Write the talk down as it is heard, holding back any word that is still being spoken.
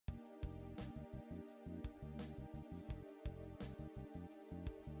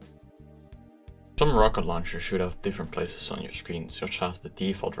Some rocket launchers should have different places on your screen, such as the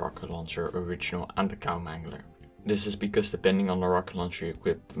default rocket launcher, original and the cow mangler. This is because depending on the rocket launcher you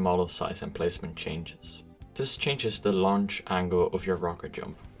equip, the model size and placement changes. This changes the launch angle of your rocket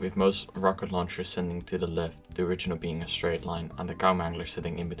jump, with most rocket launchers sending to the left, the original being a straight line and the cow mangler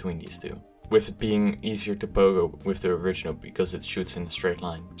sitting in between these two. With it being easier to pogo with the original because it shoots in a straight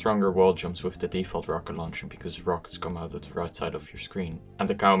line. Stronger wall jumps with the default rocket launcher because rockets come out of the right side of your screen. And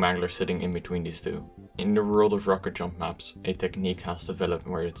the cow mangler sitting in between these two. In the world of rocket jump maps, a technique has developed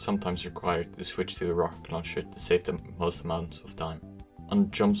where it's sometimes required to switch to the rocket launcher to save the most amounts of time.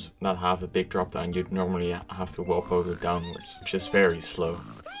 On jumps that have a big drop down, you'd normally have to wall pogo downwards, which is very slow.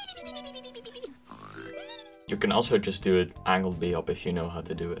 You can also just do it angled B up if you know how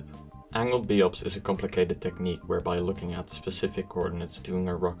to do it. Angled B-ups is a complicated technique whereby looking at specific coordinates, doing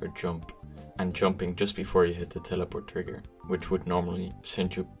a rocket jump and jumping just before you hit the teleport trigger, which would normally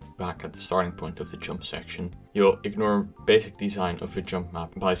send you back at the starting point of the jump section. You'll ignore basic design of a jump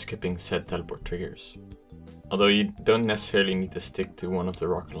map by skipping said teleport triggers. Although you don't necessarily need to stick to one of the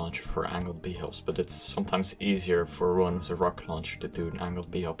rocket launcher for angled B-ups, but it's sometimes easier for one of the rocket launcher to do an angled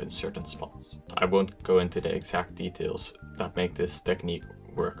B-up in certain spots. I won't go into the exact details that make this technique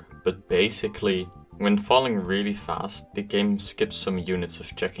work, but basically, when falling really fast, the game skips some units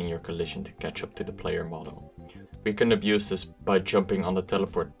of checking your collision to catch up to the player model. We can abuse this by jumping on the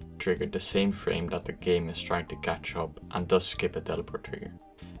teleport trigger the same frame that the game is trying to catch up and thus skip a teleport trigger.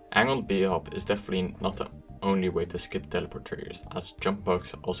 Angled B-up is definitely not the only way to skip teleport triggers, as jump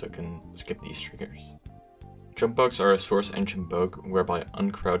bugs also can skip these triggers. Jump bugs are a source engine bug whereby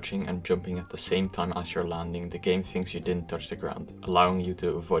uncrouching and jumping at the same time as you're landing, the game thinks you didn't touch the ground, allowing you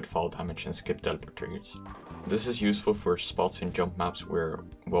to avoid fall damage and skip teleport triggers. This is useful for spots in jump maps where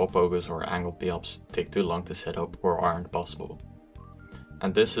wall pogos or angled B-ups take too long to set up or aren't possible.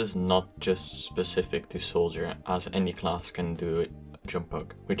 And this is not just specific to Soldier, as any class can do it. Jump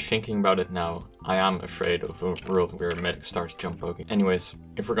bug, which thinking about it now, I am afraid of a world where medic starts jump bugging. Anyways,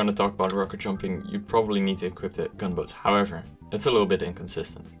 if we're gonna talk about rocket jumping, you'd probably need to equip the gunboats. However, it's a little bit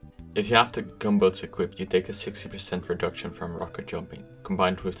inconsistent. If you have the gunboats equipped, you take a 60% reduction from rocket jumping,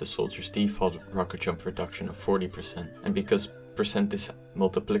 combined with the soldier's default rocket jump reduction of 40%, and because percent is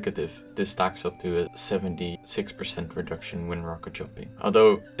multiplicative, this stacks up to a 76% reduction when rocket jumping.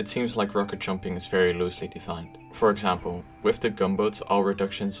 Although it seems like rocket jumping is very loosely defined. For example, with the gunboats, all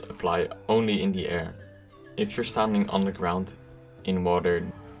reductions apply only in the air. If you're standing on the ground, in water,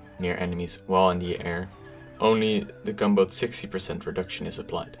 near enemies, while in the air, only the gunboat's 60% reduction is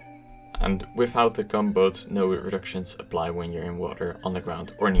applied. And without the gunboats, no reductions apply when you're in water, on the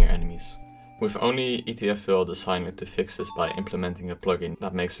ground, or near enemies. With only ETF12 decided to fix this by implementing a plugin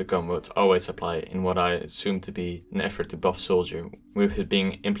that makes the gunboats always apply in what I assume to be an effort to buff Soldier, with it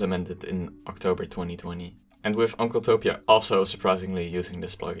being implemented in October 2020. And with Uncletopia also surprisingly using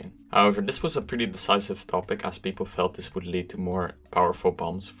this plugin. However, this was a pretty decisive topic as people felt this would lead to more powerful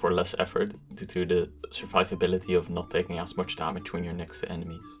bombs for less effort due to the survivability of not taking as much damage when you're next to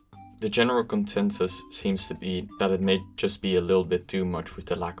enemies. The general consensus seems to be that it may just be a little bit too much with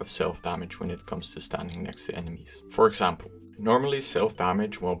the lack of self-damage when it comes to standing next to enemies. For example, normally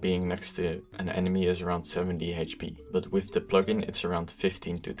self-damage while being next to an enemy is around 70 HP, but with the plugin it's around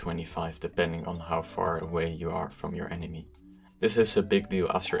 15 to 25 depending on how far away you are from your enemy. This is a big deal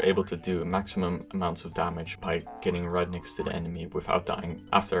as you're able to do maximum amounts of damage by getting right next to the enemy without dying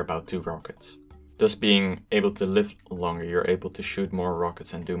after about 2 rockets. Thus being able to live longer, you're able to shoot more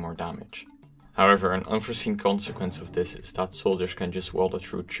rockets and do more damage. However, an unforeseen consequence of this is that soldiers can just wallow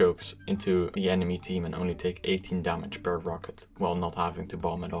through chokes into the enemy team and only take 18 damage per rocket, while not having to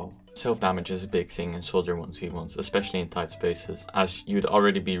bomb at all. Self-damage is a big thing in Soldier 1v1s, especially in tight spaces, as you'd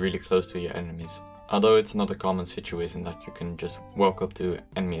already be really close to your enemies. Although it's not a common situation that you can just walk up to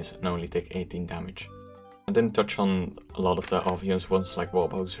enemies and only take 18 damage. I didn't touch on a lot of the obvious ones like wall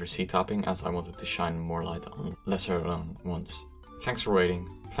bugs or C-tapping, as I wanted to shine more light on lesser known ones. Thanks for waiting,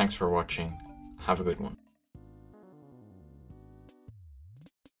 thanks for watching, have a good one.